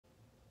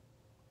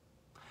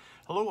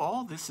Hello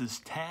all, this is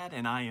Tad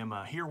and I am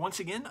here once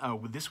again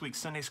with this week's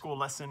Sunday School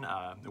lesson.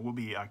 We'll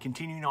be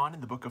continuing on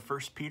in the book of 1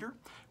 Peter.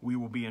 We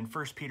will be in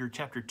 1 Peter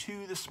chapter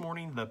 2 this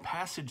morning. The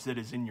passage that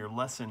is in your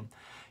lesson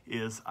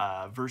is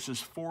verses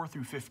 4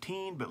 through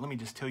 15, but let me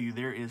just tell you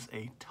there is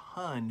a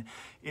ton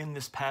in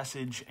this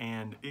passage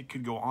and it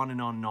could go on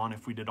and on and on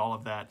if we did all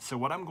of that. So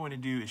what I'm going to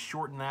do is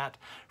shorten that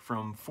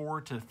from 4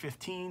 to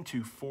 15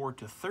 to 4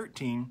 to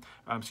 13,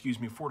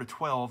 4 to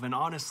 12, and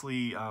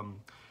honestly,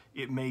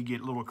 it may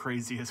get a little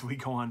crazy as we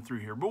go on through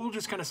here, but we'll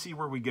just kind of see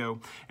where we go.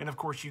 And of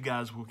course, you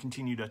guys will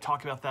continue to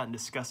talk about that and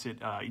discuss it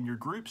in your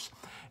groups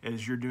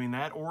as you're doing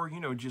that, or,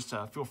 just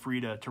feel free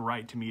to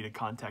write to me to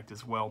contact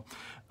as well.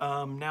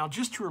 Now,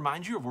 just to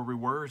remind you of where we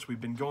were as we've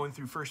been going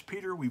through 1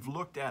 Peter, we've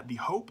looked at the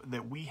hope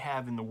that we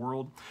have in the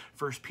world.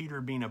 1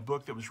 Peter being a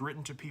book that was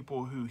written to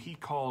people who he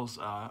calls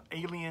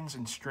aliens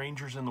and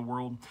strangers in the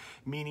world,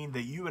 meaning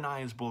that you and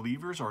I as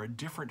believers are a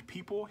different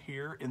people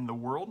here in the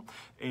world,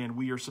 and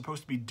we are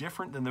supposed to be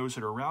different than those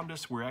that are around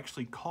us. We're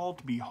actually called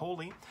to be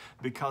holy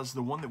because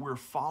the one that we're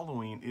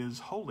following is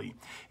holy.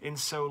 And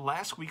so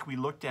last week we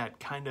looked at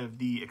kind of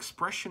the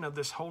expression of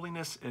this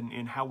holiness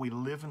and how we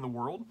live in the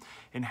world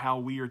and how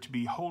we are to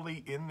be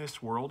holy in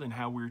this world and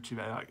how we're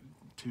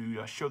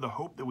to show the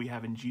hope that we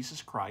have in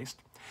Jesus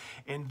Christ.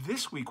 And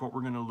this week what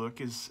we're going to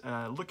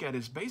look at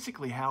is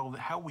basically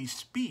how we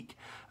speak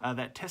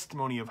that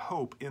testimony of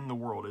hope in the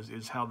world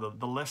is how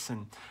the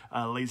lesson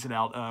lays it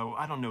out.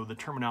 I don't know, the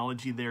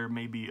terminology there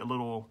may be a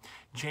little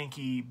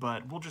janky,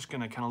 but we're just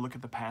going to kind of look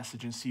at the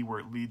passage and see where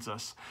it leads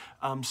us.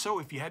 So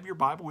if you have your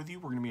Bible with you,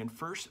 we're going to be in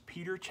 1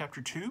 Peter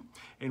chapter 2,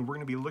 and we're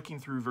going to be looking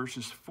through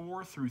verses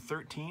 4 through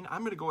 13. I'm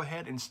going to go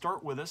ahead and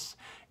start with us,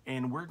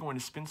 and we're going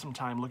to spend some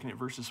time looking at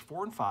verses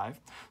 4 and 5.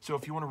 So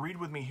if you want to read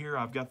with me here,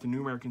 I've got the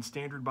New American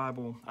Standard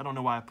Bible. I don't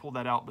know why I pulled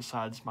that out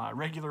besides my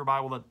regular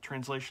Bible, that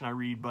translation I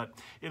read, but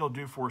it'll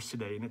do for us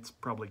today, and it's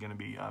probably going to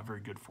be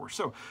very good for us.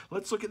 So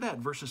let's look at that,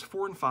 verses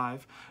 4 and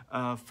 5,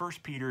 1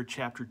 Peter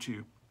chapter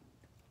 2.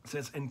 It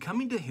says, "And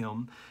coming to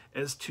him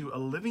as to a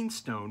living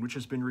stone, which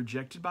has been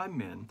rejected by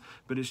men,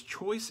 but is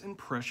choice and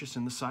precious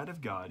in the sight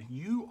of God,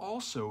 you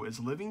also as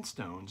living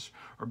stones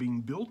are being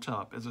built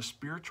up as a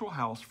spiritual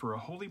house for a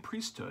holy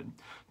priesthood,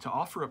 to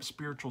offer up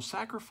spiritual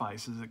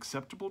sacrifices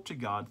acceptable to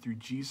God through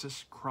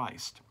Jesus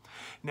Christ."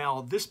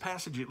 Now, this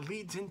passage, it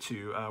leads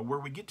into where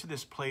we get to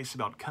this place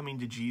about coming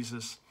to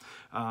Jesus,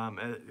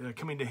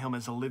 coming to him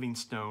as a living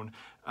stone.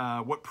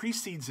 What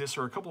precedes this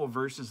are a couple of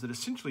verses that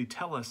essentially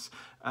tell us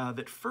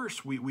that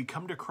first we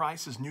come to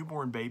Christ as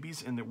newborn babies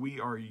and that we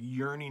are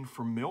yearning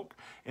for milk,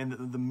 and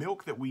that the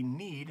milk that we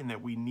need and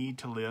that we need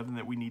to live and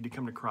that we need to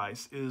come to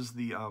Christ is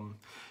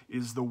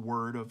the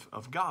word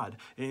of God.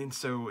 And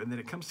then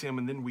it comes to him,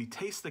 and then we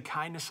taste the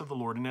kindness of the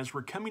Lord. And as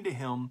we're coming to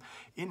him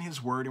in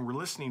his word and we're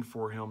listening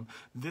for him,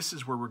 this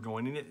is where we're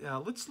going.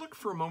 And let's look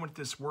for a moment at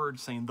this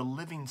word saying the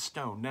living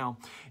stone. Now,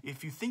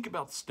 if you think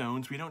about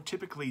stones, we don't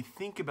typically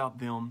think about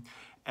them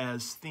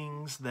as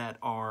things that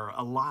are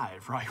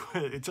alive, right?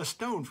 It's a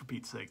stone, for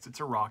Pete's sakes.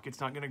 It's a rock. It's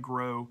not going to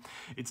grow.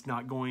 It's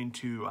not going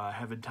to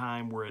have a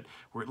time where it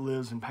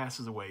lives and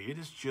passes away. It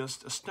is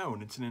just a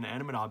stone. It's an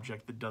inanimate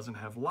object that doesn't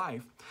have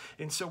life.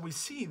 And so we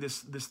see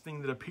this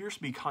thing that appears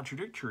to be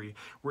contradictory,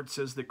 where it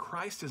says that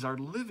Christ is our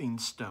living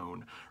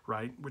stone,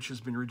 right, which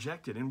has been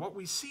rejected. And what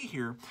we see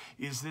here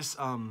is this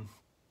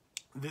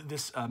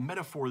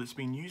metaphor that's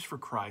being used for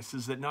Christ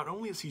is that not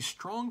only is he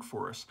strong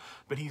for us,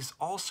 but he's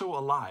also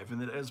alive,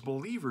 and that as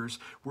believers,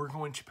 we're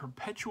going to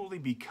perpetually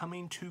be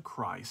coming to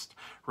Christ,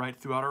 right,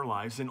 throughout our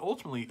lives, and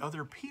ultimately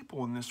other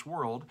people in this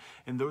world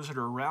and those that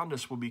are around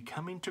us will be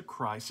coming to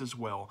Christ as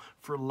well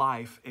for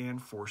life and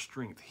for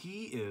strength.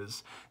 He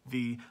is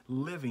the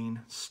living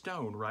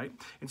stone, right?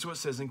 And so it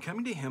says, "And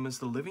coming to him as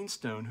the living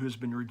stone who has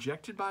been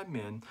rejected by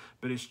men,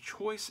 but is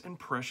choice and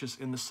precious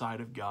in the sight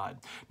of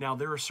God." Now,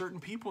 there are certain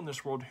people in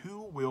this world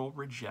who will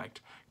reject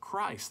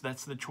Christ.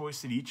 That's the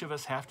choice that each of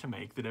us have to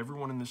make, that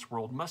everyone in this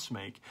world must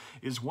make,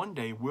 is one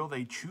day, will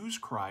they choose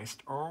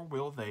Christ or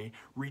will they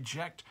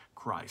reject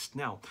Christ?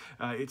 Now,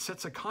 it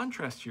sets a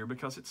contrast here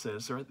because it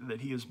says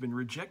that he has been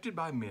rejected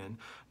by men,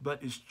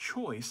 but is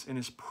choice and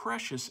is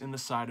precious in the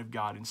sight of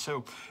God. And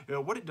so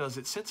what it does,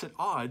 it sets at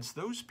odds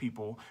those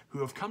people who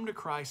have come to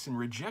Christ and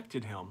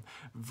rejected him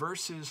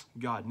versus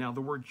God. Now,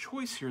 the word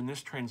choice here in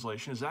this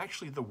translation is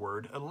actually the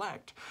word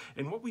elect.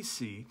 And what we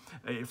see,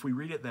 if we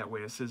read it that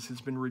way, it says,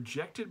 has been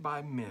rejected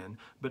by men,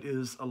 but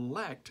is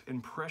elect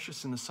and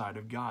precious in the sight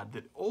of God.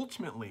 That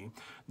ultimately,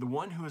 the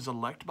one who is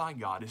elect by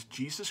God is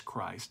Jesus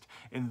Christ,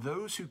 and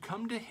those who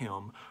come to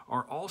him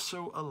are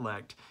also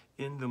elect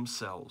in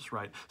themselves,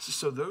 right?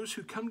 So those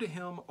who come to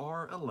him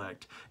are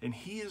elect, and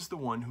he is the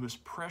one who is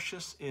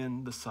precious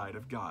in the sight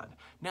of God.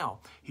 Now,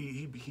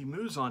 he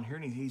moves on here,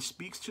 and he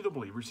speaks to the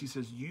believers. He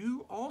says,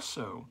 you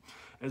also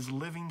as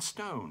living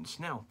stones.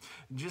 Now,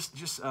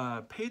 just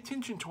pay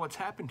attention to what's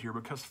happened here,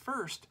 because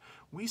first,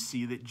 we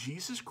see that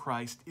Jesus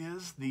Christ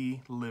is the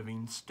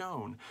living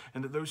stone,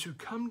 and that those who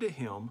come to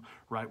him,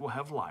 right, will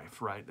have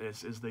life, right,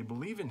 as they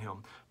believe in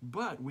him.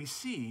 But we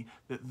see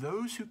that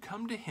those who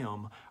come to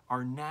him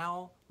are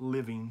now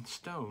living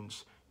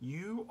stones.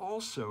 You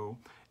also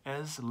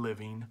as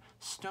living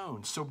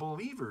stones. So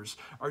believers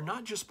are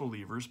not just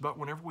believers, but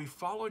whenever we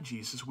follow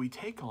Jesus, we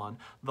take on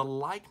the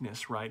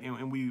likeness, right?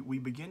 And we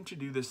begin to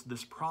do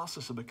this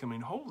process of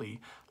becoming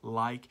holy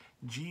like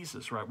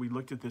Jesus, right? We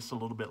looked at this a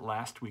little bit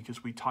last week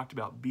as we talked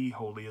about be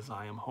holy as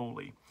I am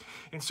holy.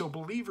 And so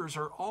believers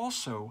are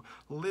also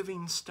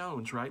living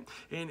stones, right?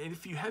 And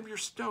if you have your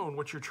stone,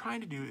 what you're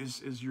trying to do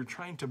is you're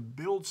trying to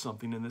build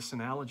something in this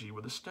analogy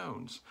with the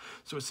stones.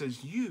 So it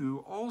says,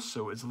 you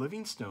also as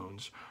living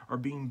stones are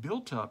being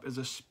built up as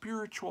a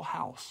spiritual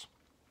house.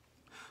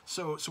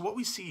 So what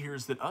we see here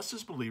is that us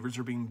as believers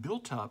are being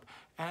built up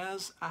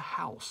as a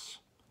house.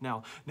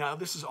 Now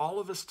this is all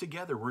of us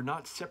together. We're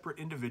not separate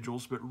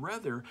individuals, but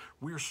rather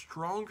we're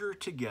stronger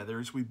together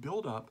as we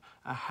build up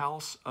a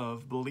house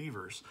of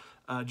believers.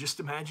 Just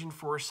imagine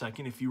for a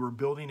second if you were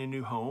building a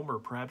new home, or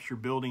perhaps you're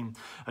building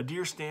a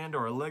deer stand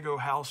or a Lego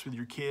house with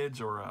your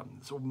kids, or a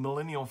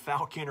Millennium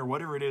Falcon or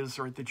whatever it is,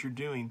 right, that you're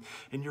doing,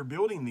 and you're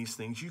building these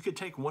things. You could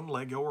take one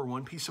Lego or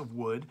one piece of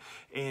wood,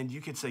 and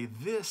you could say,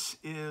 this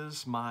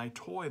is my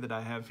toy that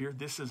I have here.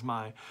 This is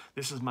my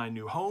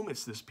new home.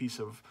 It's this piece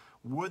of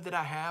wood that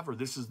I have, or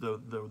this is the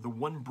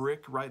one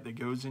brick, right, that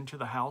goes into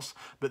the house,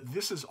 but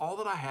this is all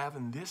that I have,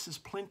 and this is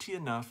plenty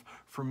enough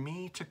for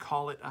me to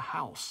call it a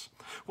house.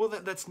 Well,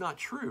 that's not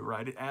true,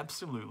 right? It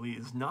absolutely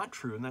is not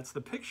true, and that's the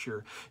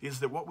picture,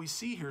 is that what we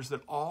see here is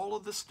that all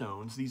of the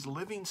stones, these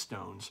living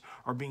stones,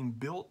 are being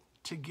built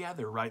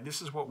together, right? This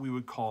is what we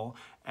would call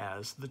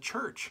as the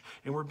church.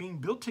 And we're being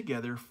built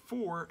together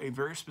for a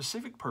very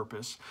specific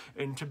purpose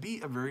and to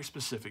be a very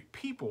specific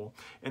people.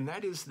 And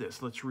that is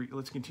this.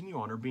 Let's continue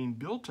on. Are being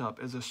built up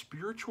as a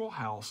spiritual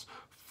house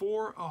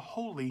for a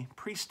holy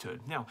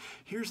priesthood. Now,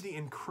 here's the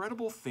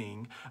incredible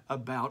thing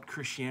about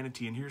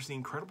Christianity, and here's the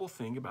incredible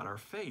thing about our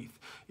faith,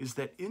 is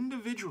that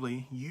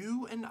individually,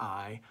 you and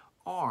I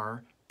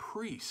are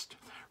priest,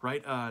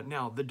 right?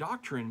 Now, the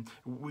doctrine,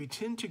 we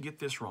tend to get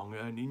this wrong,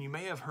 and you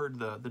may have heard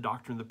the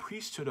doctrine, the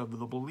priesthood of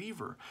the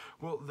believer.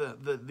 Well,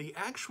 the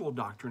actual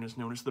doctrine is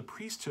known as the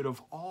priesthood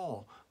of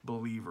all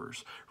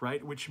believers,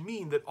 right? Which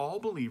mean that all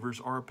believers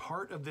are a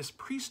part of this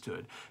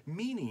priesthood,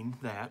 meaning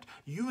that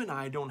you and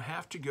I don't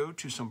have to go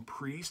to some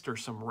priest or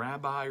some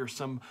rabbi or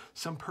some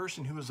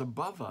person who is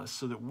above us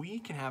so that we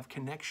can have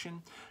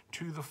connection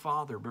to the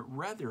Father, but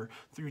rather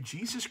through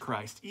Jesus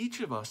Christ,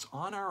 each of us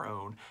on our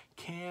own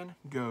can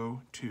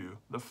go to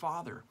the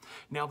Father.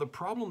 Now, the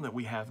problem that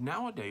we have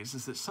nowadays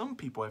is that some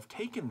people have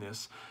taken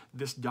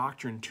this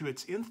doctrine to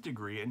its nth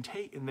degree and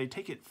they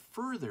take it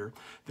further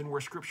than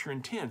where Scripture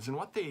intends. And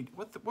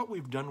what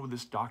we've done with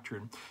this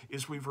doctrine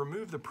is we've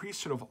removed the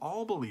priesthood of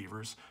all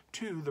believers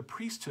to the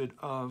priesthood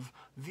of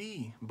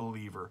the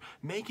believer,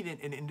 making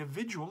it an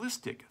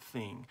individualistic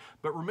thing.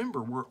 But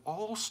remember, we're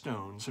all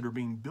stones that are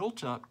being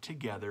built up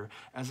together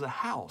as a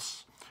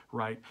house,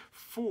 right,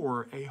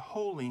 for a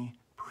holy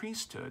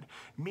priesthood,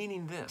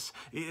 meaning this,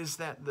 is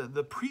that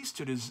the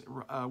priesthood is,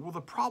 well, the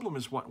problem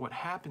is what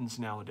happens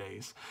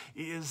nowadays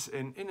is,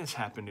 and it's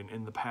happened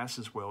in the past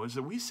as well, is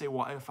that we say,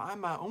 well, if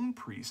I'm my own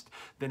priest,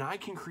 then I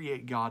can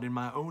create God in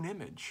my own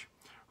image,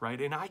 right?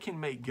 And I can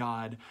make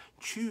God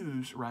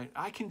choose, right?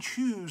 I can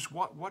choose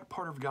what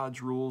part of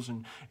God's rules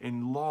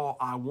and law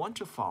I want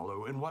to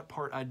follow and what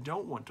part I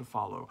don't want to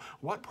follow.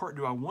 What part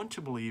do I want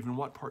to believe and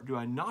what part do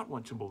I not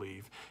want to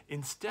believe?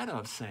 Instead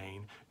of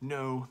saying,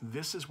 no,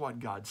 this is what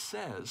God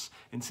says,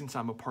 and since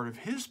I'm a part of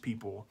His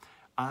people,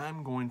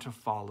 I'm going to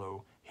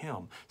follow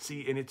Him.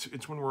 See, and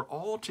it's when we're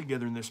all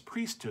together in this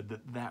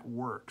priesthood that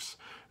works.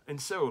 And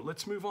so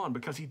let's move on,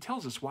 because he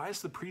tells us, why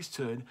is the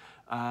priesthood,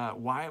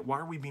 why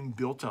are we being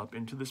built up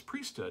into this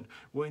priesthood?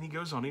 Well, and he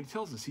goes on and he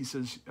tells us, he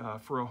says,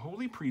 for a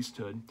holy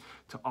priesthood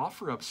to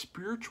offer up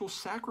spiritual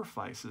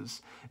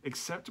sacrifices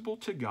acceptable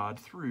to God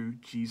through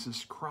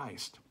Jesus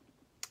Christ.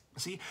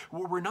 See,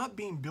 we're not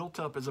being built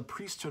up as a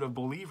priesthood of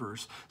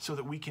believers so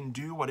that we can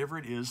do whatever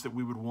it is that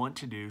we would want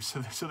to do, so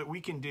that we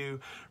can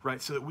do,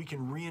 right, so that we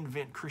can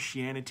reinvent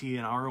Christianity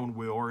in our own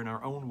will or in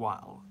our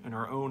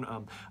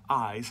own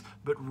eyes,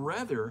 but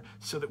rather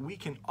so that we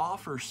can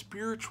offer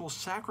spiritual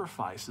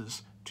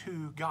sacrifices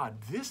to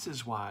God. This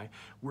is why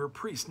we're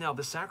priests. Now,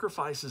 the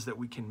sacrifices that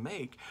we can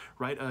make,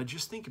 right,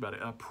 just think about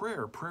it.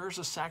 Prayer is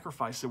a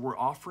sacrifice that we're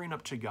offering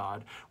up to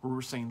God, where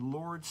we're saying,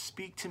 Lord,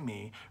 speak to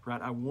me,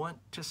 right? I want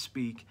to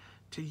speak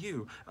to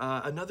you.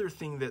 Another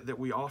thing that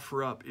we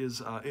offer up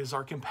is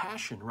our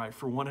compassion, right,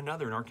 for one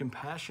another, and our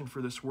compassion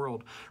for this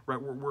world, right?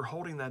 We're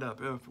holding that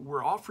up.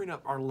 We're offering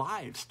up our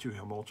lives to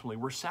Him ultimately.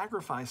 We're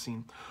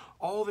sacrificing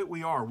all that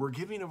we are. We're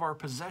giving of our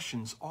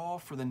possessions, all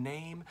for the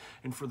name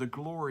and for the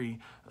glory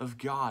of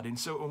God. And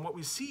so, and what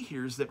we see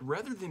here is that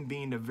rather than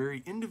being a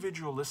very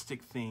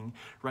individualistic thing,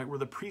 right, where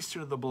the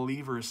priesthood of the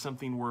believer is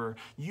something where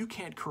you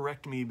can't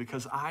correct me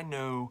because I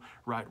know,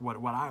 right,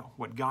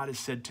 what God has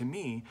said to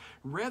me,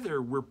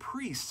 rather we're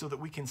priests so that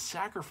we can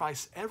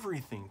sacrifice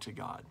everything to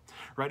God,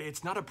 right?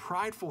 It's not a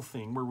prideful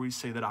thing where we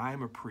say that I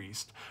am a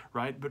priest,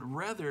 right? But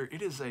rather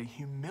it is a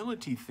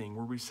humility thing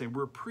where we say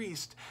we're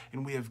priests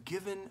and we have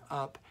given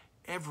up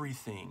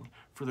everything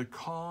for the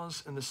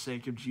cause and the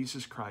sake of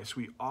Jesus Christ.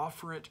 We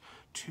offer it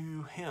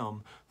to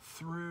him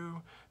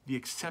through the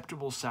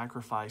acceptable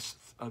sacrifice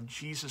of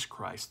Jesus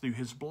Christ. Through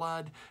his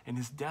blood and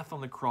his death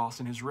on the cross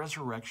and his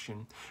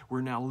resurrection,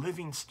 we're now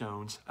living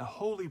stones, a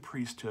holy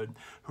priesthood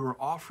who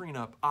are offering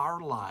up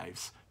our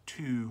lives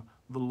to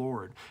the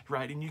Lord,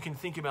 right? And you can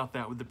think about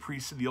that with the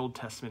priests of the Old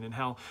Testament and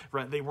how,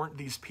 right, they weren't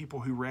these people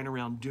who ran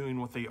around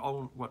doing what they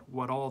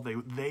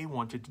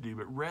wanted to do,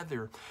 but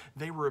rather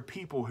they were a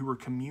people who were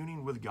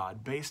communing with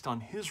God based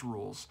on his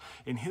rules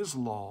and his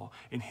law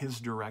and his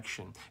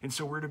direction. And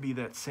so we're to be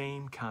that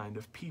same kind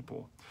of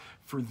people.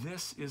 For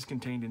this is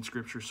contained in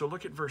Scripture. So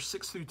look at verse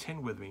 6 through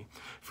 10 with me.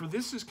 For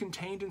this is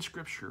contained in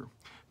Scripture.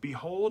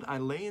 Behold, I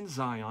lay in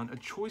Zion a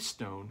choice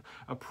stone,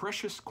 a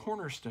precious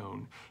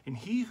cornerstone, and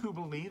he who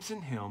believes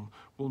in him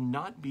will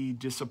not be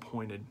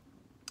disappointed.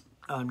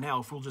 Now,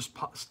 if we'll just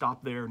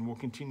stop there and we'll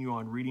continue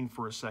on reading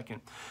for a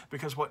second,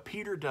 because what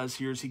Peter does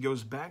here is he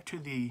goes back to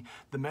the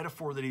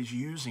metaphor that he's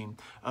using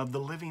of the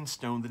living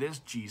stone that is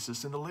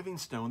Jesus and the living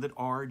stone that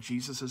are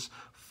Jesus's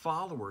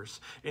followers.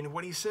 And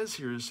what he says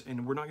here is,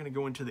 and we're not going to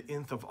go into the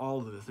nth of all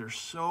of this, there's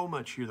so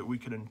much here that we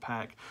could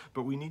unpack,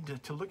 but we need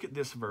to look at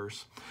this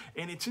verse.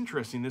 And it's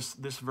interesting,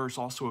 this verse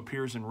also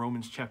appears in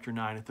Romans chapter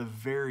 9 at the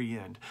very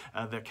end.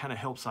 That kind of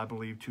helps, I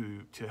believe,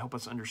 to help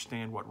us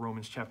understand what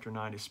Romans chapter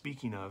 9 is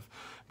speaking of.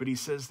 But he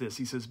says this,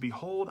 he says,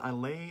 behold, I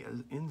lay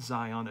in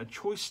Zion a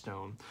choice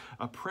stone,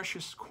 a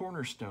precious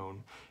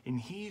cornerstone, and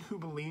he who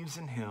believes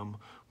in him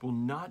will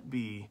not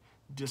be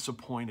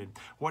disappointed.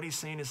 What he's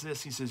saying is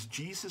this, he says,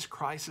 Jesus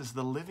Christ is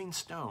the living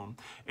stone,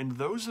 and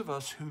those of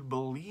us who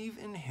believe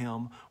in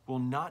him will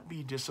not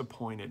be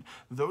disappointed.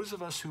 Those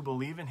of us who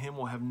believe in him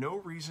will have no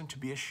reason to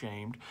be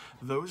ashamed.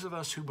 Those of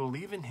us who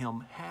believe in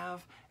him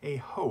have a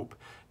hope,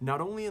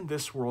 not only in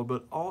this world,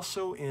 but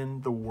also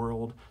in the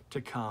world to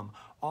come,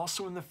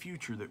 also in the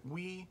future, that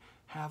we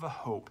have a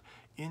hope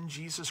in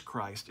Jesus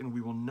Christ, and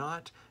we will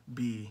not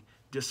be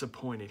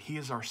disappointed. He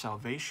is our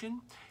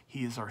salvation,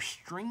 he is our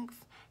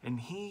strength, and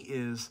he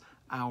is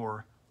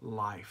our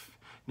life.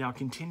 Now,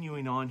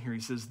 continuing on here, he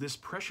says, this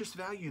precious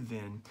value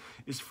then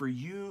is for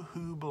you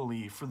who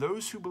believe. For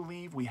those who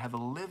believe, we have a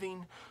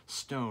living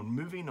stone.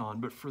 Moving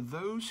on, but for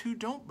those who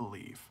don't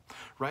believe,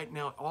 right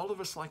now, all of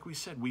us, like we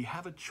said, we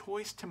have a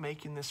choice to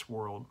make in this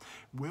world.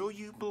 Will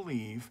you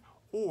believe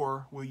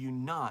or will you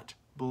not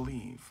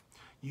believe?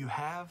 You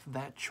have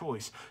that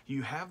choice.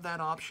 You have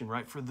that option,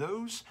 right? For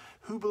those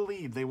who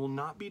believe, they will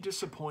not be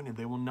disappointed.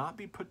 They will not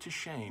be put to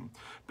shame.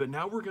 But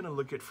now we're going to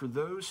look at for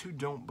those who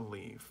don't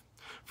believe.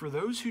 For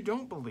those who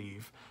don't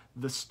believe,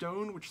 the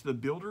stone which the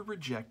builder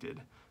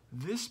rejected,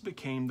 this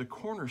became the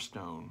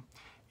cornerstone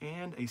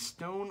and a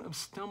stone of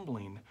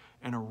stumbling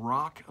and a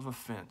rock of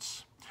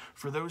offense.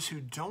 For those who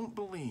don't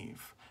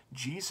believe,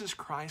 Jesus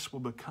Christ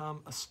will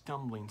become a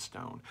stumbling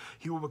stone.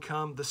 He will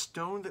become the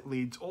stone that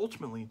leads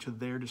ultimately to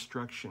their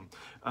destruction.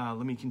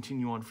 Let me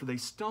continue on. For they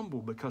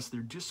stumble because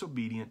they're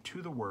disobedient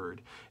to the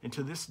word, and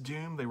to this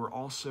doom they were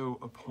also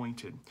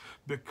appointed.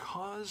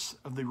 Because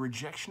of the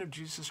rejection of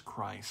Jesus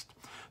Christ,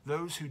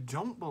 those who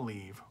don't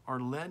believe are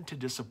led to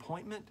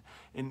disappointment,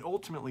 and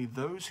ultimately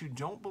those who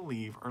don't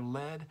believe are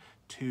led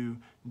to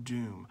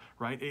doom,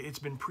 right? It's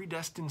been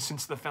predestined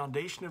since the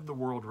foundation of the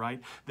world,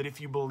 right? That if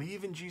you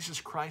believe in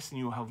Jesus Christ, then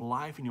you will have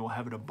life and you will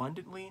have it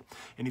abundantly.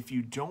 And if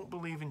you don't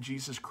believe in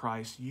Jesus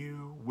Christ,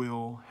 you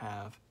will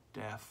have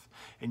death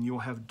and you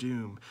will have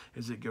doom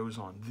as it goes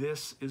on.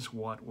 This is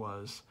what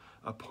was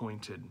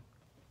appointed.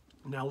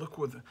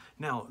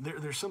 Now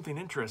there's something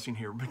interesting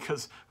here,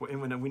 because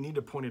and we need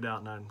to point it out,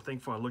 and I'm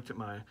thankful I looked at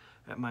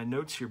my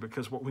notes here,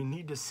 because what we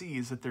need to see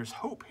is that there's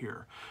hope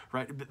here,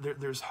 right?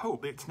 There's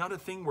hope. It's not a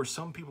thing where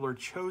some people are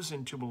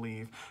chosen to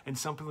believe and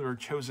some people are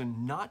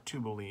chosen not to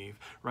believe,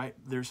 right?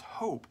 There's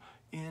hope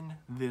in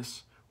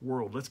this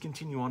world. Let's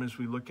continue on as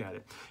we look at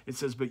it. It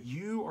says, but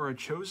you are a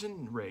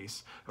chosen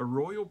race, a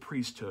royal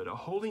priesthood, a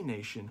holy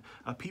nation,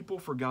 a people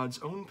for God's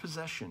own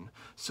possession,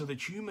 so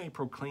that you may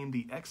proclaim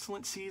the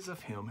excellencies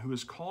of him who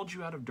has called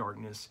you out of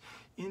darkness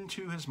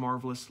into his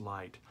marvelous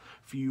light.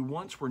 For you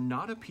once were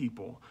not a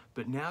people,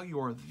 but now you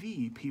are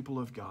the people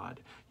of God.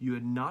 You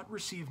had not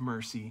received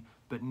mercy,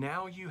 but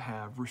now you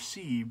have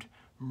received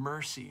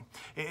mercy.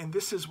 And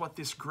this is what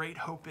this great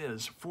hope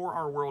is for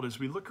our world. As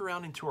we look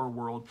around into our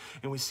world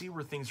and we see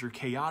where things are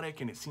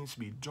chaotic and it seems to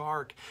be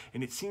dark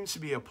and it seems to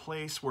be a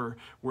place where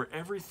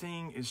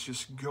everything is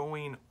just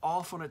going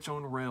off on its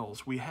own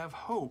rails, we have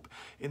hope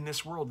in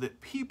this world that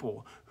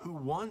people who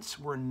once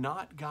were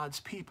not God's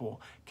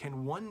people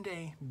can one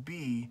day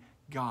be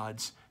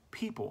God's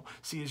people.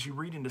 See, as you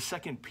read into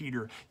 2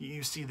 Peter,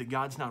 you see that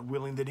God's not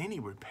willing that any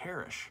would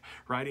perish,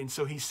 right? And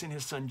so he sent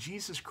his son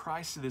Jesus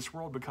Christ to this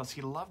world because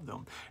he loved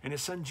them. And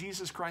his son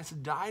Jesus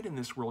Christ died in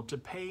this world to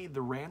pay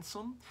the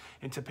ransom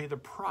and to pay the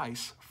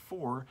price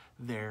for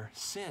their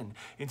sin.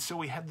 And so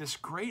we have this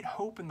great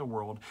hope in the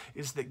world,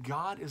 is that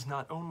God is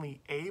not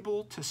only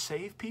able to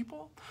save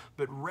people,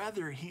 but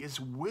rather he is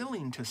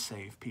willing to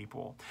save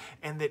people.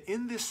 And that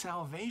in this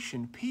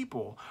salvation,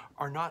 people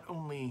are not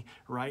only,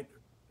 right,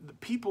 the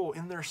people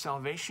in their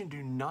salvation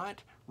do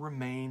not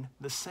remain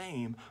the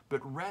same,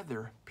 but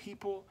rather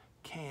people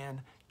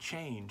can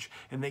change.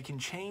 And they can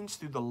change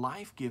through the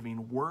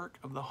life-giving work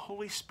of the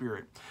Holy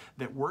Spirit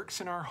that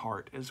works in our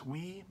heart as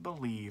we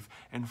believe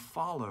and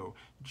follow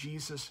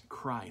Jesus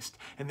Christ.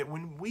 And that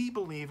when we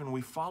believe and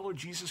we follow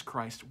Jesus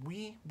Christ,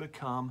 we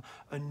become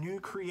a new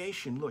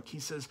creation. Look, he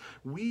says,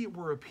 we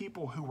were a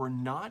people who were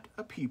not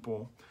a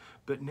people,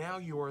 but now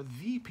you are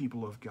the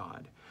people of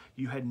God.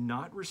 You had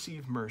not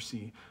received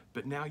mercy,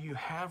 but now you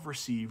have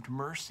received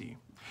mercy.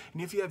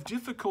 And if you have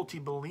difficulty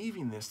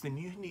believing this, then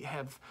you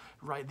have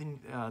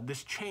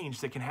this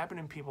change that can happen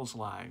in people's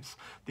lives.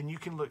 Then you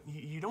can look.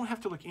 You don't have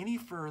to look any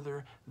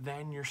further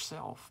than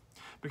yourself,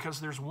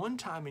 because there's one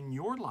time in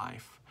your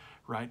life,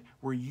 right,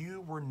 where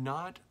you were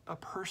not a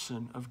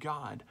person of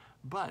God.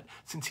 But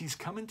since He's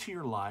come into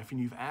your life and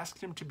you've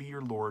asked Him to be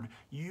your Lord,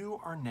 you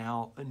are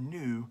now a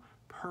new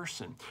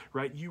person,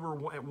 right? You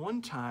were at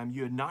one time,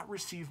 you had not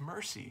received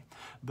mercy,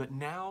 but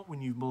now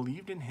when you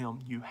believed in Him,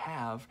 you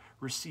have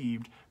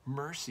received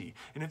mercy.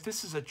 And if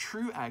this is a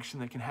true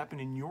action that can happen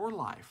in your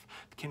life,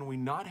 can we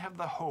not have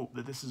the hope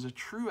that this is a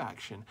true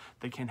action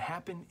that can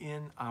happen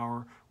in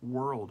our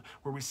world,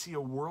 where we see a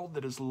world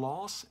that is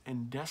lost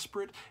and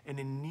desperate and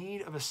in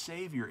need of a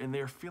Savior, and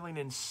they're feeling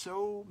in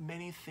so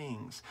many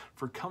things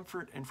for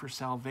comfort and for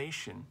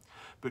salvation,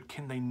 but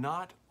can they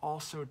not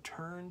also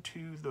turn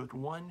to the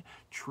one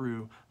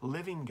true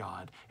living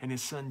God and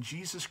His Son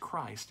Jesus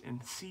Christ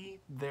and see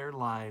their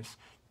lives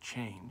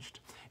changed?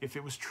 If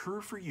it was true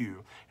for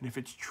you, and if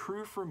it's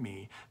true for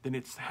me, then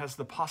it has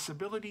the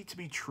possibility to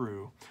be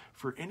true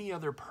for any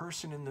other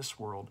person in this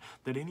world,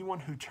 that anyone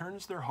who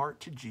turns their heart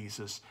to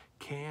Jesus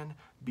can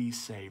be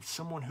saved.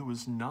 Someone who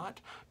is not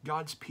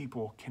God's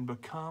people can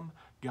become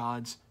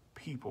God's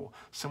people.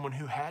 Someone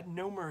who had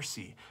no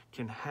mercy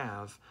can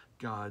have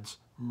God's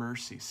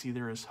mercy. See,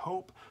 there is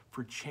hope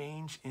for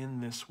change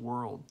in this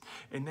world.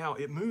 And now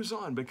it moves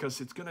on,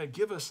 because it's going to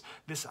give us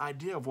this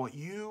idea of what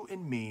you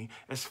and me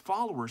as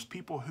followers,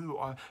 people who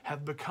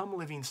have become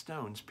living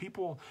stones,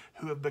 people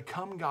who have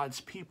become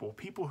God's people,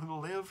 people who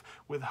live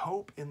with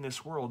hope in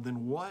this world,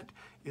 then what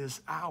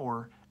is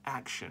our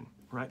action,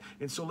 right?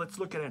 And so let's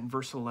look at it in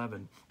verse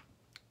 11.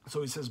 So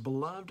he says,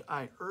 beloved,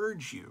 I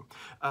urge you.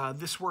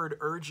 This word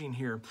urging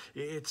here,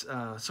 it's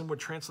somewhat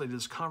translated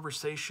as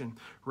conversation,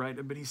 right?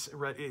 But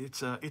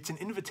it's an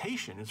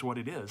invitation is what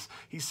it is.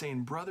 He's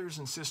saying, brothers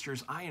and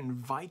sisters, I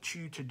invite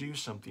you to do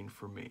something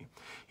for me.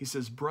 He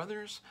says,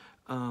 brothers,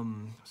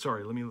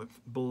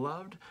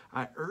 beloved,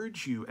 I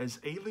urge you as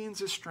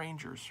aliens, as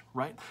strangers,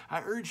 right?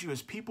 I urge you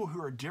as people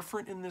who are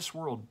different in this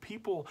world,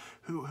 people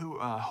who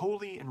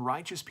holy and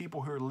righteous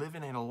people who are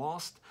living in a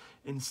lost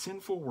and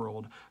sinful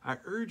world. I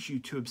urge you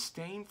to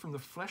abstain from the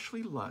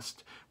fleshly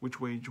lust which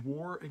wage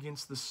war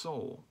against the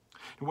soul.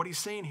 And what he's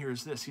saying here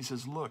is this. He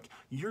says, look,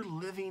 you're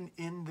living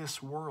in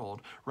this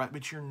world, right?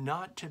 But you're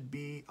not to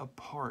be a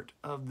part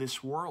of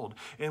this world.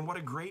 And what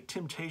a great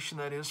temptation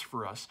that is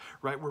for us,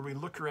 right? Where we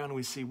look around and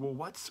we see, well,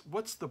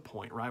 what's the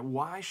point, right?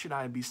 Why should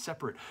I be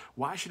separate?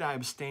 Why should I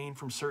abstain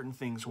from certain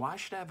things? Why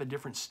should I have a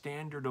different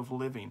standard of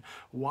living?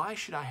 Why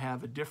should I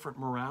have a different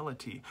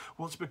morality?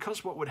 Well, it's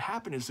because what would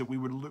happen is that we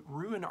would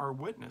ruin our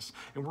witness.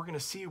 And we're going to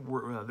see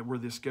where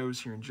this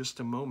goes here in just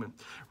a moment,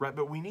 right?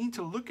 But we need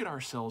to look at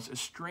ourselves as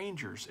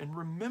strangers and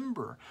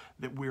remember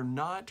that we're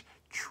not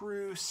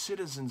true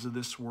citizens of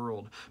this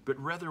world, but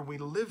rather we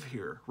live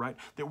here, right?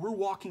 That we're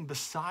walking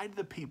beside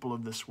the people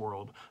of this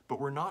world,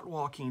 but we're not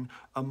walking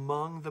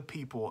among the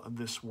people of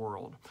this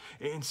world.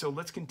 And so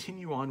let's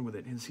continue on with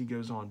it as he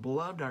goes on.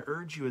 Beloved, I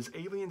urge you as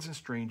aliens and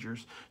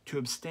strangers to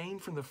abstain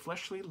from the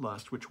fleshly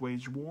lust which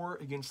wage war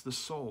against the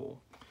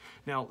soul.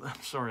 Now,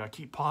 I'm sorry, I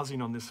keep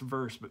pausing on this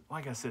verse, but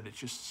like I said, it's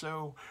just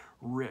so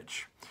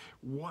rich.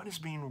 What is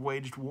being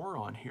waged war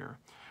on here?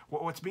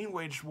 What's being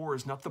waged war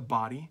is not the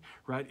body,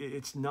 right?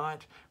 It's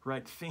not,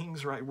 right,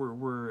 things, right,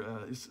 where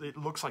it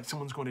looks like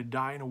someone's going to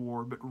die in a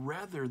war, but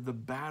rather the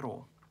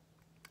battle.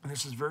 And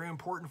this is very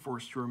important for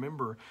us to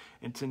remember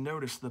and to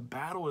notice. The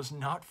battle is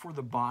not for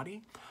the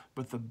body,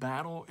 but the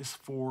battle is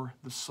for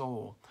the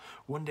soul.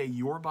 One day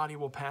your body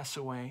will pass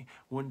away.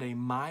 One day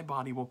my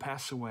body will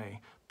pass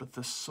away, but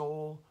the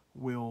soul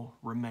will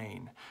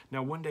remain.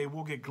 Now, one day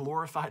we'll get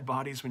glorified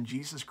bodies when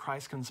Jesus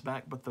Christ comes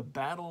back, but the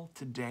battle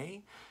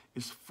today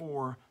is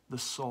for the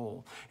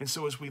soul. And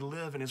so as we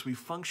live and as we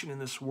function in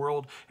this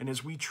world and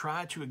as we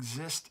try to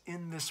exist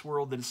in this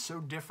world that is so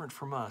different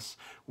from us,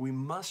 we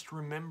must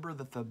remember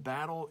that the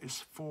battle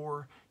is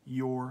for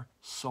your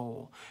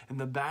soul. And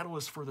the battle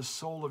is for the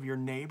soul of your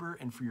neighbor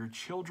and for your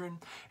children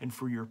and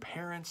for your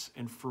parents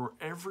and for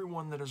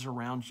everyone that is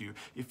around you.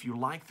 If you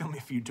like them,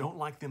 if you don't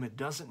like them, it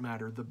doesn't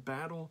matter. The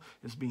battle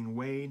is being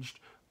waged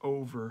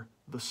over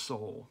the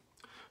soul.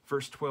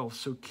 Verse 12,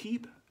 so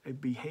keep a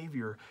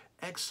behavior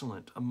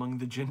excellent among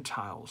the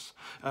Gentiles.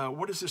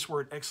 What does this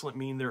word excellent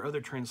mean? There are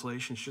other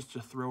translations just to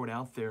throw it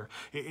out there.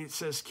 It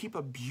says keep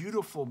a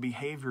beautiful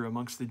behavior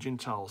amongst the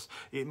Gentiles.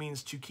 It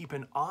means to keep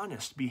an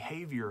honest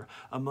behavior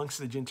amongst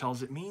the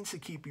Gentiles. It means to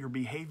keep your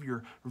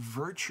behavior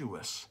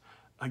virtuous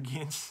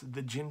against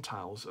the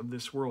Gentiles of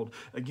this world,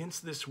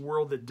 against this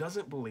world that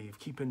doesn't believe,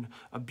 keeping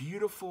a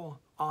beautiful,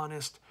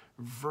 honest,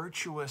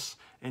 virtuous,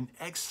 and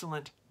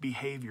excellent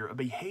behavior, a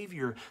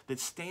behavior that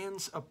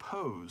stands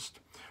opposed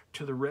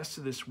to the rest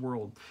of this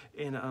world.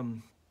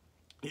 And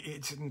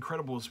it's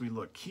incredible as we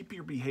look. Keep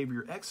your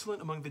behavior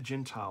excellent among the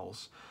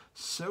Gentiles,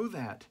 so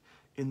that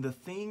in the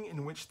thing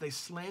in which they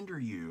slander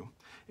you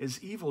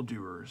as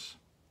evildoers,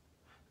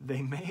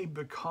 they may,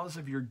 because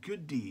of your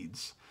good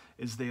deeds,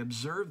 as they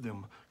observe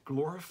them,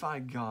 glorify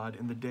God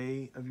in the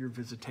day of your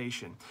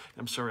visitation.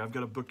 I'm sorry, I've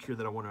got a book here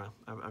that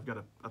I've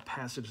got a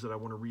passage that I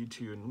want to read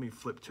to you, and let me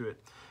flip to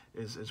it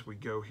as we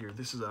go here.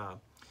 This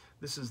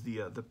is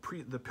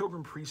the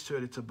Pilgrim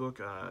Priesthood. It's a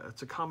book.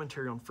 It's a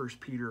commentary on 1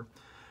 Peter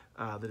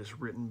that is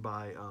written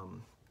by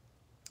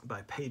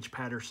Paige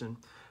Patterson.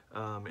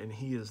 And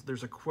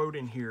there's a quote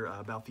in here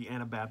about the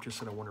Anabaptists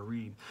that I want to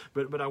read.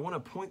 But I want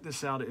to point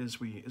this out as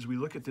we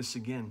look at this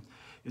again,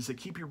 is that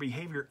keep your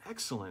behavior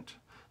excellent,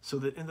 so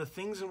that in the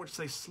things in which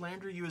they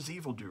slander you as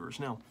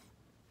evildoers. Now,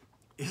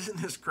 isn't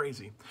this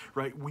crazy,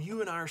 right? Well, you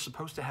and I are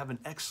supposed to have an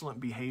excellent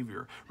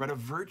behavior, right? A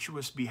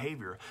virtuous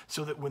behavior,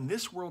 so that when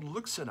this world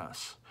looks at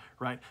us,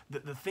 right,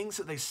 the things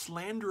that they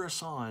slander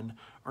us on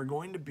are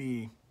going to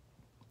be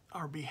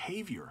our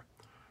behavior.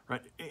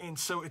 Right? And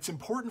so it's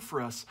important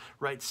for us,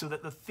 right, so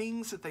that the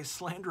things that they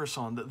slander us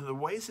on, the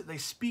ways that they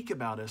speak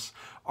about us,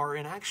 are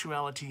in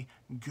actuality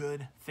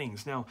good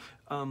things. Now,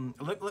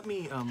 let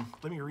me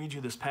read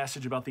you this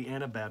passage about the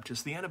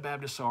Anabaptists. The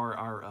Anabaptists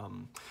are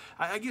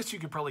I guess you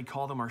could probably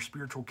call them our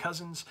spiritual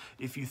cousins.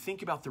 If you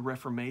think about the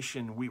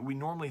Reformation, we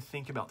normally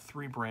think about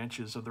three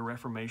branches of the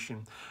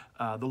Reformation: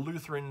 the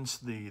Lutherans,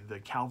 the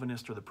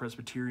Calvinists, or the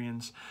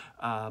Presbyterians,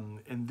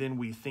 and then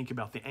we think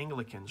about the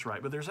Anglicans,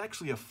 right? But there's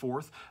actually a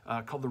fourth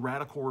called the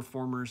Radical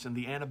Reformers, and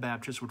the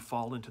Anabaptists would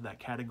fall into that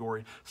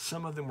category.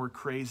 Some of them were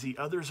crazy.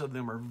 Others of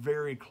them are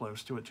very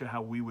close to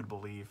how we would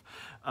believe.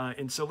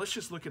 And so let's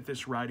just look at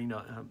this writing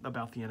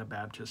about the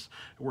Anabaptists,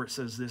 where it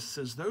says this. It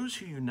says, "Those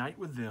who unite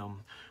with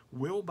them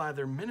will by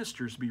their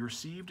ministers be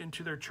received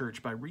into their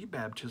church by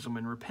rebaptism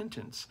and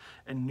repentance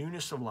and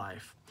newness of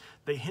life.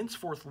 They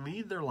henceforth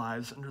lead their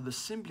lives under the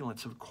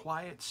semblance of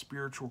quiet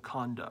spiritual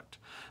conduct.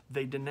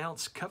 They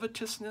denounce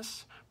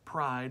covetousness,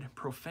 pride,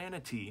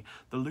 profanity,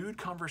 the lewd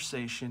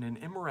conversation and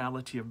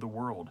immorality of the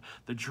world,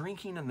 the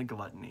drinking and the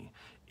gluttony.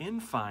 In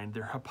fine,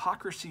 their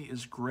hypocrisy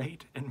is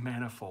great and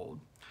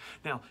manifold."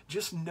 Now,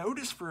 just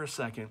notice for a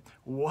second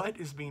what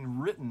is being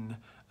written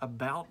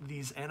about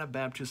these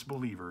Anabaptist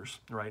believers,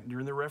 right,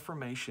 during the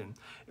Reformation,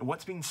 and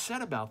what's being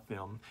said about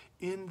them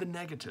in the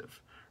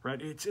negative. Right?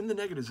 It's in the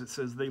negatives. It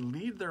says they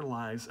lead their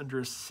lives under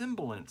a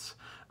semblance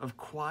of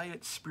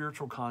quiet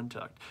spiritual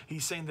conduct.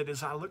 He's saying that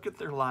as I look at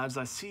their lives,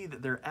 I see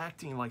that they're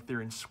acting like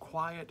they're in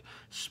quiet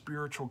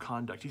spiritual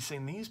conduct. He's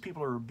saying these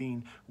people are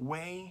being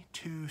way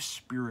too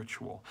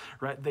spiritual,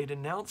 right? They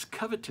denounce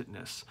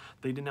covetousness.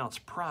 They denounce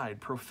pride,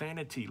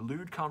 profanity,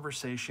 lewd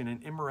conversation,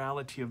 and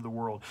immorality of the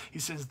world. He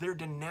says they're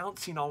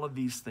denouncing all of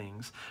these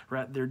things,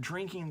 right? They're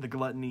drinking the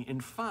gluttony.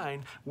 And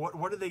fine, what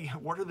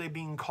are they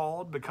being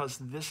called? Because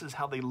this is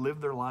how they live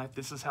their life.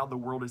 This is how the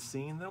world is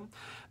seeing them.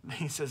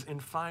 He says,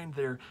 and find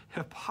their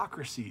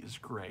hypocrisy is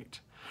great.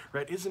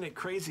 Right? Isn't it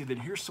crazy that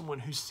here's someone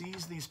who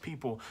sees these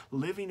people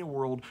living a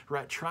world,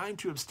 right, trying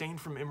to abstain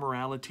from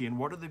immorality, and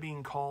what are they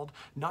being called?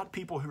 Not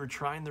people who are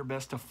trying their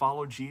best to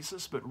follow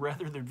Jesus, but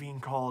rather they're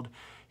being called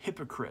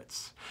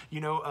hypocrites.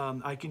 You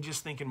know, I can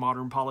just think in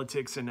modern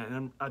politics,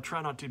 and I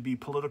try not to be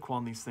political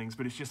on these things,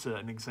 but it's just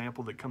an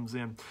example that comes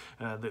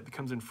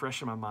in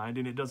fresh in my mind,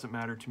 and it doesn't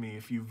matter to me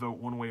if you vote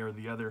one way or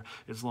the other,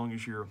 as long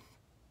as you're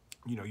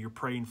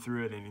praying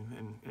through it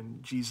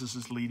and Jesus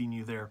is leading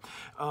you there.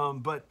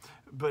 But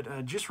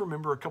just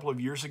remember a couple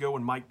of years ago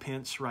when Mike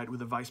Pence, right, with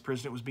the vice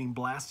president, was being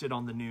blasted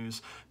on the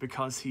news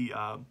because he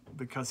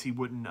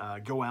wouldn't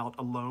go out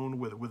alone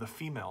with a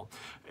female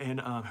and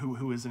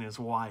who isn't his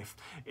wife.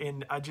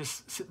 And I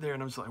just sit there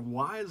and I was like,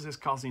 why is this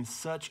causing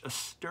such a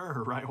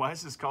stir, right? Why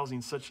is this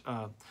causing such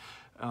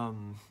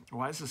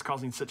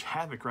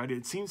havoc, right?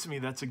 It seems to me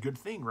that's a good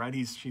thing, right?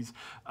 She's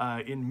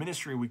in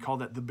ministry, we call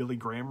that the Billy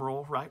Graham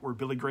rule, right? Where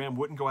Billy Graham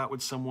wouldn't go out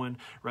with someone,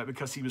 right,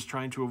 because he was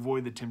trying to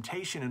avoid the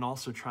temptation and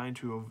also trying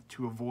to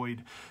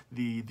avoid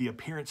the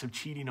appearance of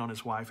cheating on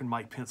his wife. And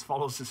Mike Pence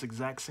follows this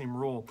exact same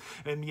rule.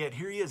 And yet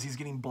here he is, he's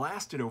getting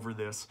blasted over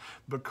this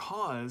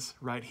because,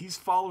 right, he's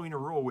following a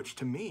rule which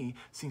to me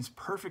seems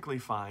perfectly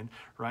fine.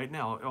 Right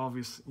now,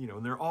 obviously,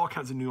 there are all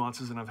kinds of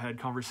nuances, and I've had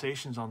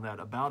conversations on that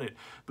about it,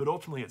 but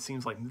ultimately it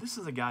seems like this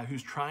is a guy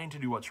who's trying to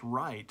do what's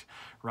right,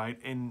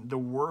 and the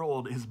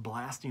world is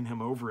blasting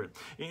him over it.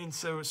 And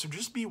so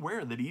just be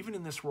aware that even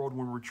in this world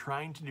when we're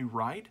trying to do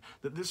right,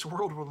 that this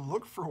world will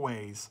look for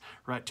ways,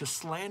 right, to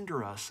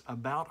slander us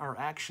about our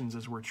actions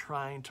as we're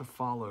trying to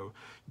follow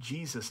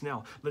Jesus.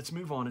 Now, let's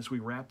move on as we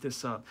wrap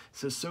this up. It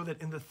says, so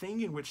that in the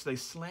thing in which they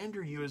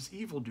slander you as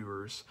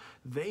evildoers,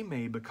 they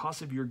may,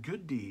 because of your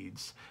good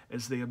deeds,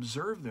 as they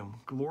observe them,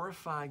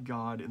 glorify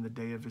God in the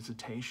day of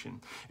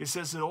visitation. It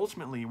says that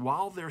ultimately,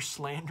 while they're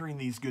slandering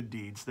these good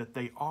deeds, that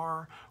they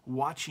are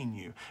watching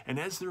you. And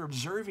as they're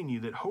observing you,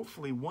 that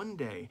hopefully one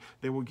day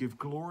they will give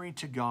glory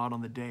to God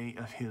on the day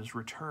of his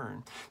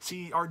return.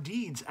 See, our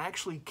deeds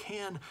actually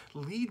can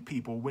lead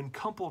people when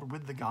coupled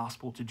with the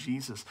gospel to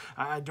Jesus.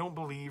 I don't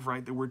believe,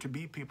 right, that we're to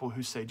be people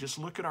who say, just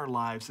look at our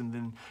lives and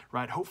then,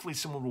 right, hopefully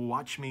someone will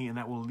watch me and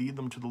that will lead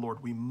them to the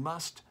Lord. We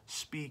must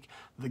speak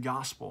the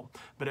gospel.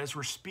 But as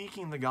we're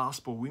speaking the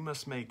gospel, we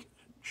must make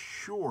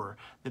sure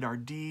that our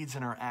deeds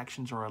and our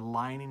actions are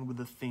aligning with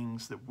the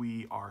things that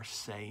we are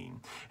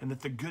saying, and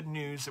that the good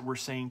news that we're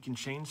saying can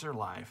change their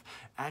life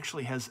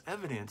actually has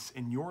evidence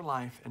in your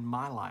life and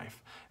my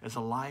life as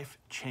a life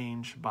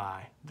changed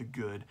by the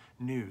good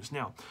news.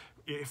 Now,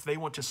 if they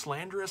want to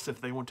slander us,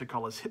 if they want to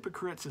call us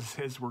hypocrites,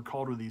 as we're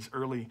called with these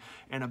early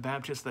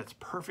Anabaptists, that's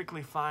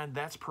perfectly fine.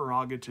 That's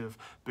prerogative.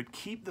 But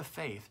keep the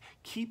faith,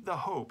 keep the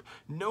hope,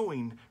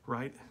 knowing,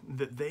 right,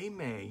 that they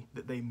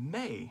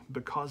may,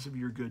 because of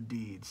your good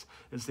deeds,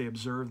 as they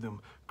observe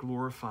them,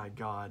 glorify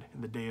God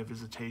in the day of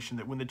visitation.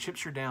 That when the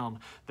chips are down,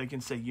 they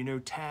can say, you know,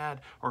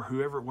 Tad, or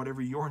whoever,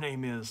 whatever your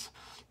name is,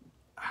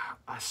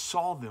 I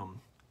saw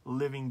them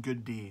living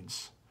good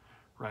deeds,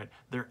 right?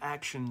 Their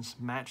actions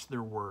match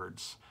their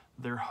words.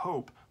 Their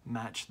hope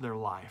matched their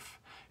life.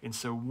 And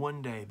so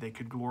one day they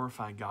could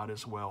glorify God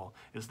as well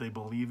as they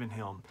believe in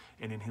him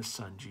and in his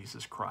son,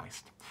 Jesus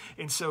Christ.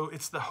 And so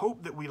it's the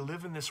hope that we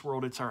live in this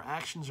world. It's our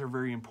actions are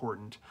very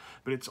important,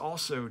 but it's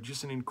also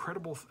just an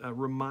incredible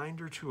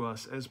reminder to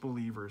us as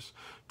believers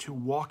to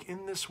walk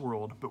in this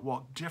world, but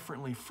walk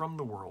differently from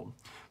the world,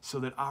 so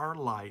that our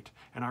light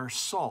and our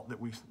salt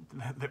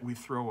that we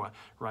throw,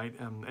 right,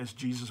 as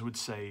Jesus would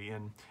say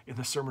in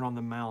the Sermon on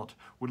the Mount,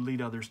 would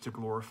lead others to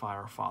glorify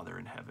our Father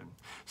in heaven.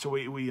 So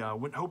we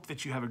hope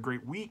that you have a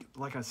great week.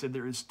 Like I said,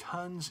 there is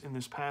tons in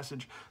this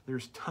passage.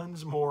 There's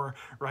tons more,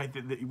 right,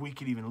 that we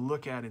could even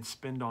look at and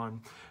spend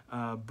on.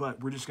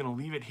 But we're just going to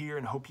leave it here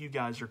and hope you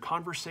guys are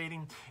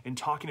conversating and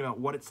talking about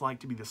what it's like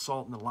to be the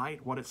salt and the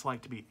light, what it's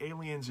like to be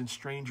aliens and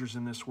strangers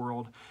in this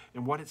world,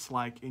 and what it's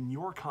like in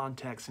your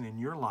context and in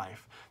your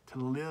life to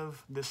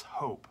live this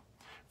hope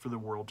for the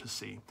world to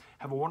see.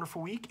 Have a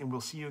wonderful week, and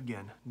we'll see you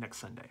again next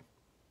Sunday.